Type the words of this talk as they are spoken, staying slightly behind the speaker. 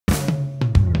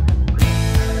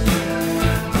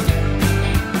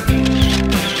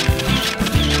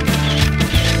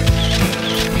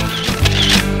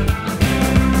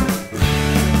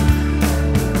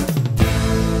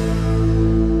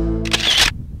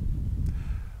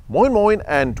Moin Moin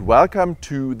and welcome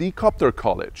to the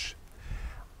Copter-College.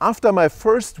 After my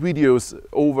first videos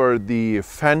over the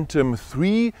Phantom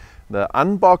 3, the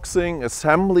unboxing,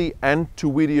 assembly and 2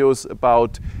 videos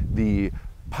about the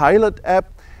pilot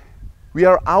app, we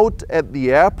are out at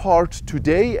the airport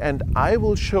today and I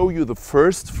will show you the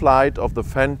first flight of the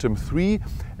Phantom 3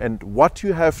 and what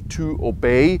you have to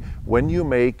obey when you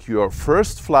make your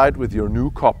first flight with your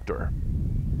new copter.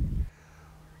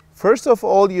 First of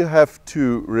all, you have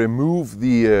to remove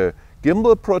the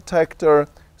gimbal protector,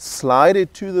 slide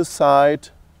it to the side,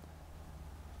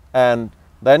 and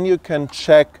then you can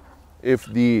check if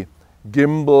the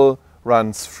gimbal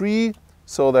runs free,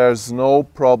 so there's no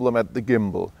problem at the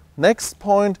gimbal. Next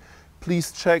point,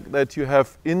 please check that you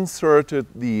have inserted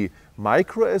the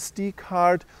micro SD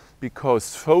card,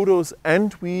 because photos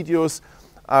and videos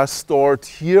are stored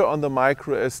here on the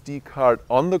micro SD card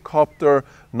on the copter,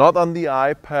 not on the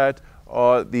iPad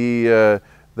or the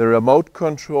remote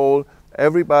control.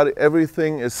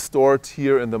 Everything is stored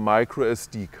here in the micro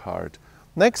SD card.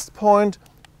 Next point,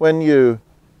 when you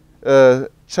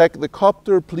check the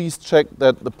copter, please check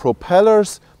that the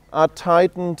propellers are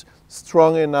tightened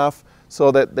strong enough so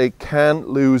that they can't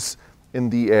lose in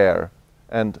the air.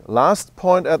 And last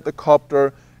point at the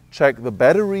copter, check the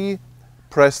battery.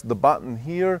 Press the button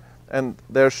here and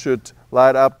there should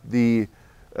light up the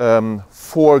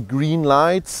 4 green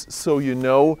lights, so you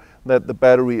know that the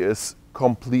battery is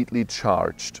completely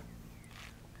charged.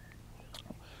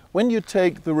 When you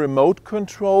take the remote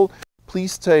control,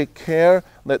 please take care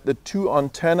that the 2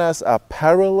 antennas are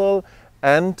parallel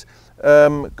and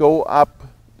go up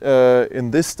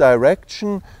in this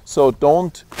direction, so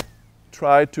don't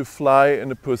try to fly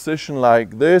in a position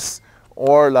like this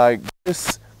or like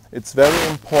this. It's very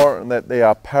important that they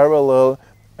are parallel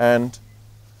and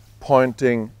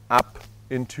pointing up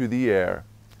into the air.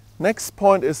 Next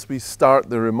point is we start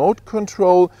the remote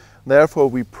control. Therefore,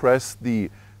 we press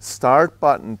the start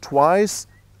button twice,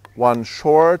 1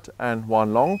 short and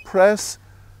 1 long press.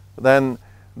 Then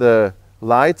the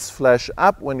lights flash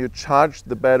up. When you charge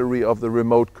the battery of the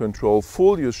remote control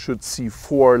full, you should see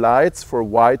 4 lights, 4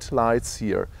 white lights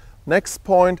here. Next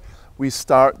point, we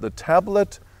start the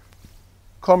tablet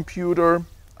computer.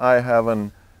 I have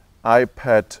an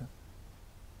iPad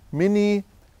mini,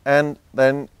 and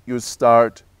then you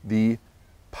start the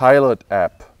pilot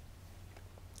app.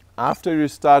 After you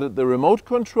started the remote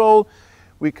control,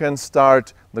 we can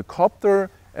start the copter,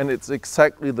 and it's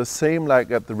exactly the same like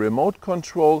at the remote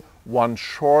control. 1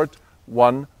 short,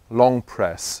 1 long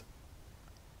press.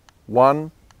 1,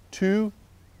 2.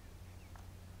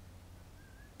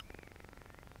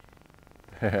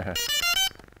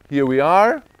 Here we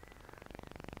are.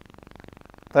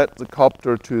 That's the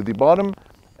copter to the bottom,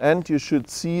 and you should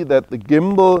see that the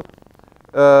gimbal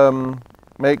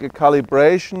make a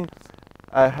calibration.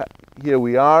 Here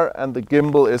we are, and the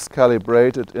gimbal is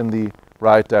calibrated in the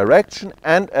right direction.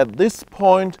 And at this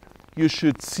point, you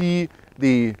should see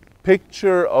the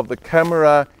picture of the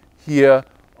camera here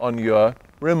on your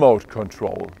remote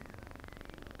control.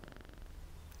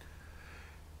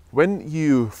 When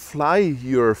you fly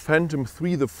your Phantom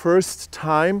 3 the first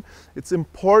time, it's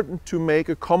important to make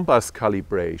a compass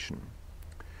calibration.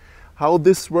 How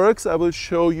this works, I will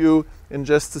show you in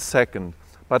just a second.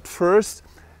 But first,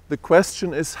 the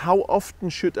question is, how often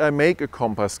should I make a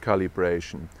compass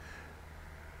calibration?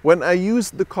 When I use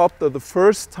the copter the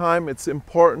first time, it's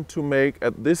important to make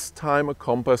at this time a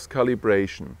compass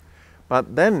calibration.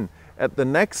 But then, at the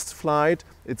next flight,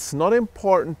 it's not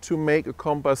important to make a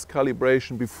compass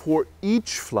calibration before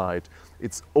each flight.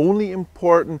 It's only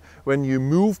important when you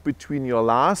move between your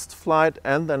last flight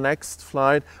and the next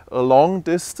flight a long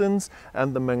distance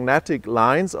and the magnetic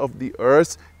lines of the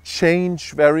Earth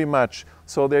change very much.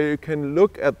 So there you can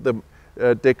look at the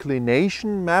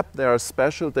declination map. There are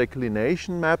special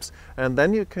declination maps, and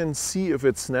then you can see if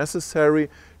it's necessary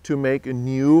to make a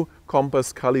new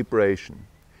compass calibration.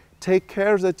 Take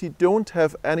care that you don't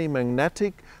have any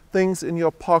magnetic things in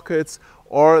your pockets,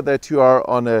 or that you are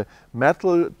on a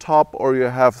metal top, or you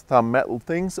have some metal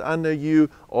things under you.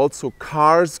 Also,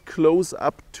 cars close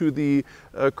up to the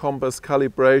compass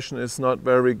calibration is not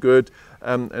very good.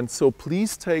 And so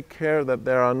please take care that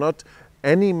there are not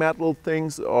any metal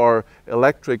things or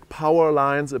electric power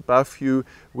lines above you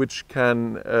which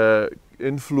can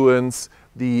influence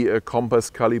the compass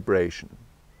calibration.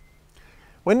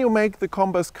 When you make the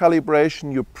compass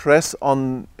calibration, you press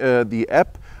on the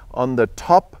app on the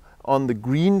top on the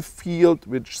green field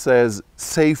which says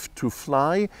safe to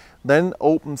fly, then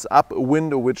opens up a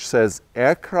window which says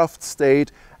aircraft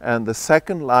state, and the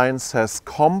second line says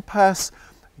compass.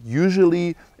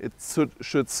 Usually it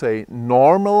should say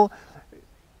normal.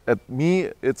 At me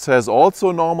it says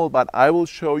also normal, but I will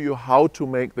show you how to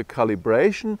make the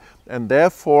calibration, and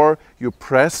therefore you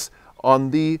press on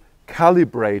the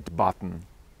calibrate button.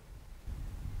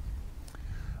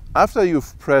 After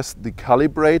you've pressed the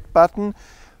calibrate button,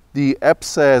 the app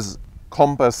says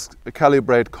compass,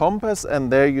 calibrate compass,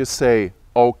 and there you say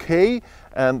OK,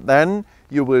 and then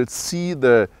you will see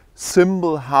the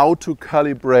symbol how to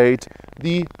calibrate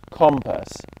the compass.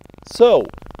 So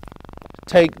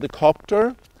take the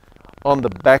copter. On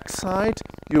the back side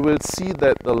you will see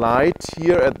that the light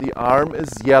here at the arm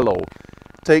is yellow.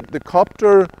 Take the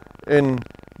copter in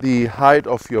the height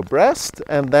of your breast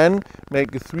and then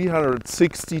make a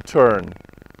 360 turn.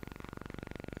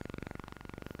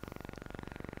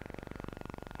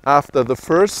 After the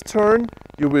first turn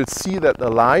you will see that the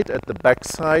light at the back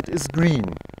side is green.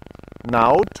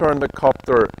 Now turn the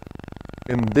copter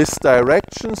in this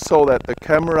direction so that the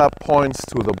camera points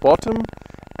to the bottom,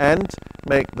 and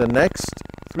make the next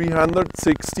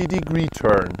 360-degree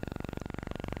turn.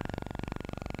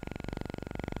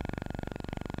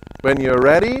 When you're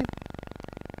ready,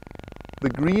 the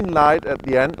green light at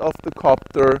the end of the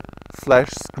copter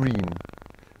flashes green.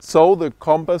 So the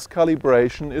compass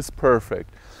calibration is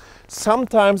perfect.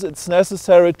 Sometimes it's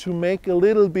necessary to make a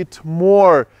little bit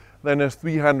more than a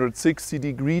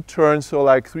 360-degree turn, so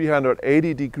like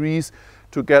 380 degrees,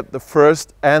 to get the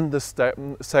first and the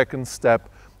second step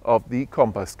of the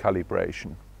compass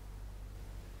calibration.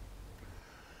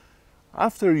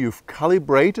 After you've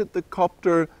calibrated the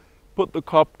copter, put the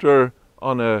copter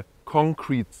on a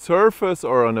concrete surface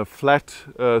or on a flat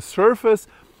surface,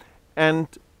 and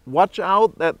watch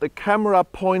out that the camera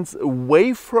points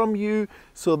away from you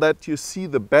so that you see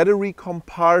the battery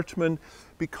compartment,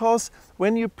 because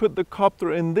when you put the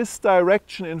copter in this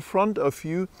direction in front of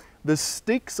you, the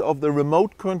sticks of the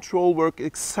remote control work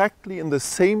exactly in the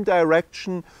same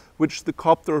direction which the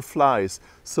copter flies.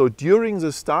 So during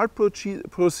the start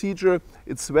procedure,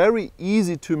 it's very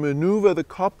easy to maneuver the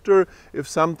copter. If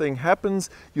something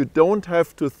happens, you don't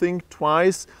have to think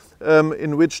twice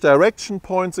in which direction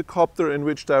points the copter, in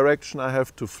which direction I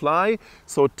have to fly.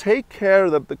 So take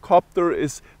care that the copter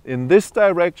is in this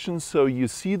direction so you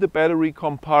see the battery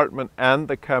compartment and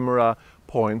the camera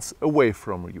points away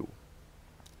from you.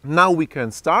 Now we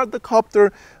can start the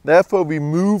copter, therefore we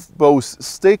move both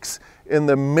sticks in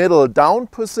the middle down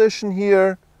position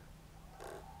here,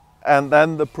 and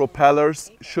then the propellers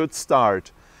should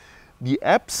start. The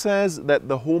app says that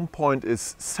the home point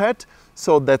is set,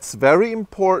 so that's very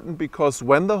important, because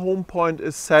when the home point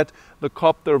is set, the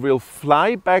copter will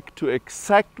fly back to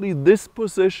exactly this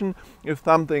position. If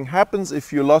something happens,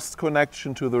 if you lost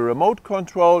connection to the remote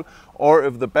control, or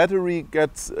if the battery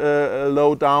gets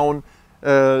low down,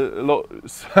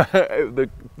 the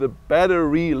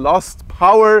battery lost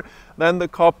power, then the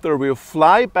copter will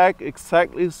fly back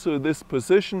exactly to this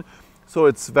position. So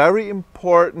it's very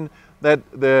important that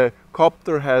the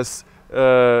copter has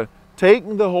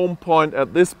taken the home point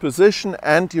at this position,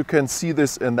 and you can see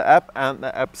this in the app, and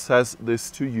the app says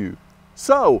this to you.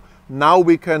 So now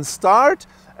we can start,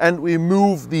 and we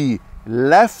move the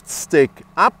left stick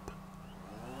up,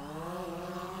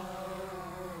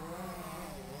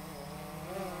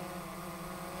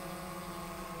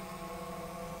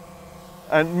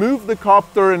 and move the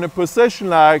copter in a position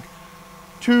like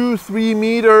 2-3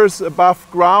 meters above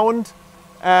ground,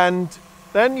 and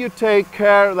then you take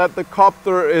care that the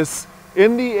copter is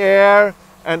in the air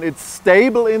and it's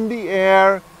stable in the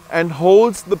air and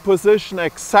holds the position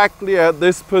exactly at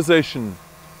this position.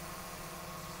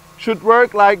 Should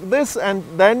work like this, and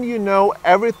then you know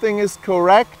everything is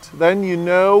correct. Then you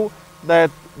know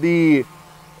that the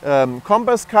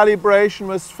compass calibration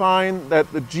was fine,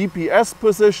 that the GPS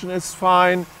position is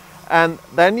fine, and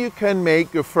then you can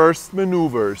make your first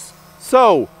maneuvers.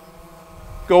 So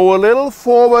go a little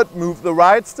forward, move the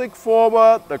right stick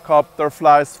forward, the copter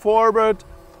flies forward,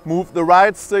 move the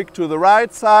right stick to the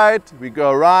right side, we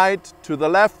go right, to the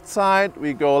left side,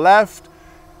 we go left,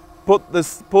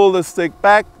 pull the stick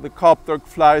back, the copter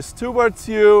flies towards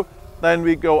you, then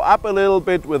we go up a little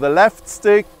bit with the left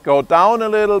stick, go down a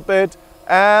little bit,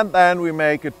 and then we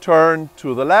make a turn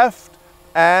to the left,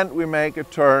 and we make a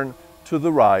turn to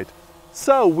the right.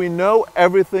 So we know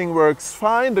everything works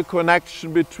fine, the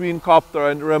connection between copter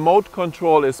and remote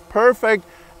control is perfect,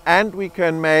 and we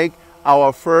can make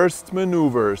our first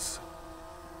maneuvers.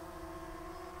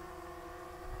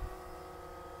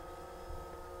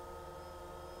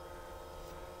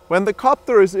 When the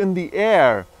copter is in the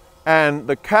air and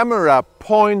the camera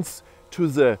points to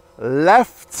the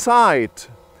left side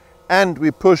and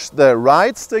we push the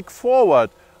right stick forward,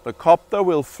 the copter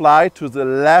will fly to the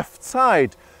left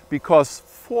side, because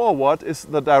forward is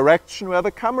the direction where the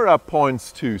camera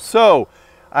points to. So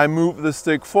I move the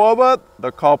stick forward,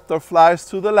 the copter flies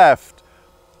to the left.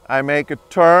 I make a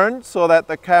turn so that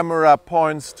the camera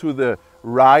points to the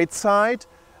right side,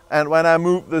 and when I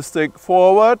move the stick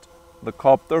forward, the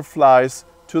copter flies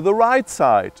to the right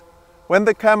side. When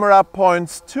the camera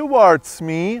points towards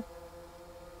me,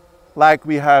 like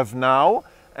we have now,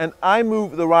 and I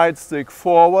move the right stick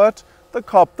forward, the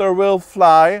copter will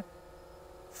fly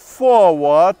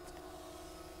forward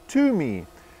to me.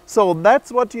 So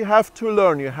that's what you have to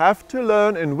learn. You have to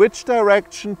learn in which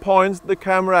direction points the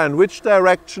camera and which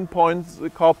direction points the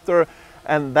copter,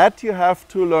 and that you have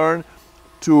to learn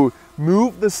to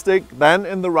move the stick then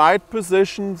in the right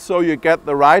position so you get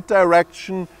the right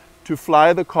direction to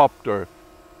fly the copter.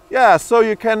 Yeah, so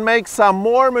you can make some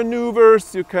more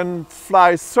maneuvers. You can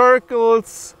fly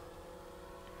circles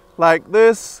like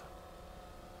this.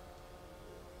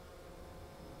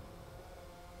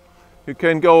 You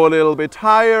can go a little bit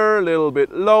higher, a little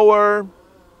bit lower.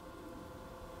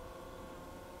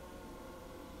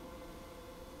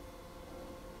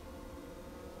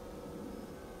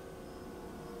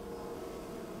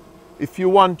 If you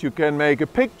want, you can make a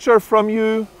picture from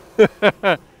you.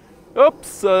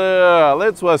 Oops,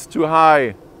 that was too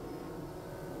high.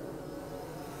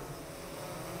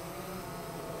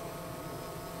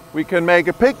 We can make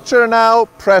a picture now,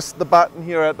 press the button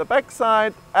here at the back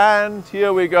side, and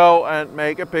here we go and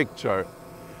make a picture.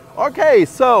 Okay,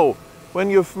 so when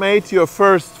you've made your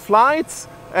first flights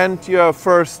and your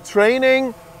first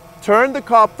training, turn the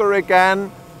copter again,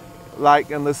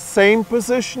 like in the same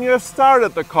position you have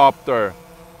started the copter.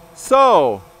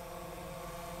 So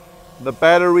the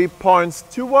battery points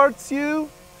towards you,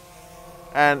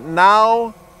 and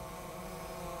now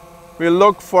we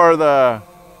look for the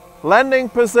landing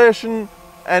position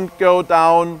and go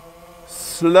down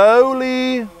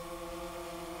slowly.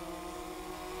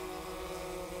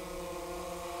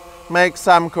 Make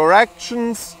some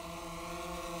corrections.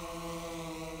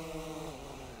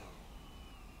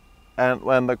 And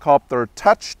when the copter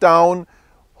touches down,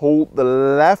 hold the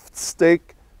left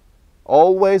stick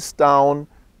always down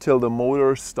till the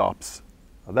motor stops.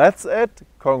 That's it.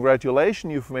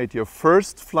 Congratulations, you've made your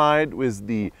first flight with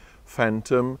the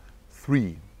Phantom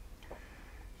 3.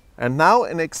 And now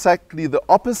in exactly the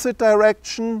opposite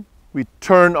direction, we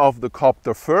turn off the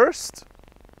copter first.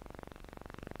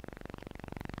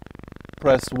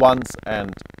 Press once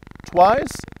and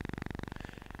twice.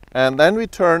 And then we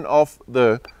turn off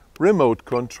the remote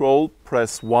control,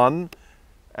 press 1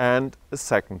 and a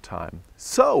second time.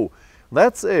 So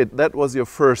that's it. That was your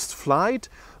first flight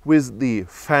with the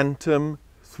Phantom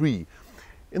 3.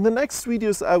 In the next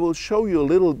videos I will show you a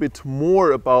little bit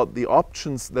more about the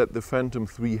options that the Phantom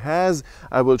 3 has.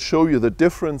 I will show you the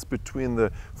difference between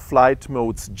the flight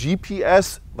modes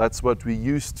GPS, that's what we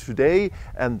use today,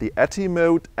 and the ATI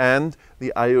mode and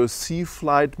the IOC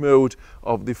flight mode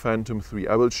of the Phantom 3.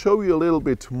 I will show you a little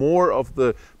bit more of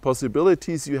the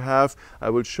possibilities you have. I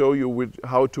will show you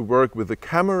how to work with the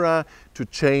camera to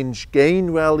change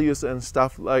gain values and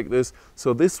stuff like this.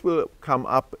 So this will come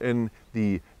up in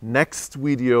the next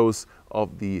videos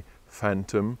of the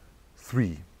Phantom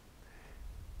 3.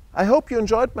 I hope you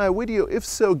enjoyed my video. If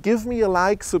so, give me a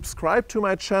like, subscribe to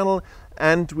my channel,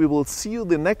 and we will see you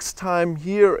the next time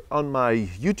here on my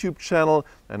YouTube channel.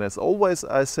 And as always,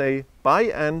 I say bye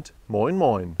and moin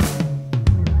moin.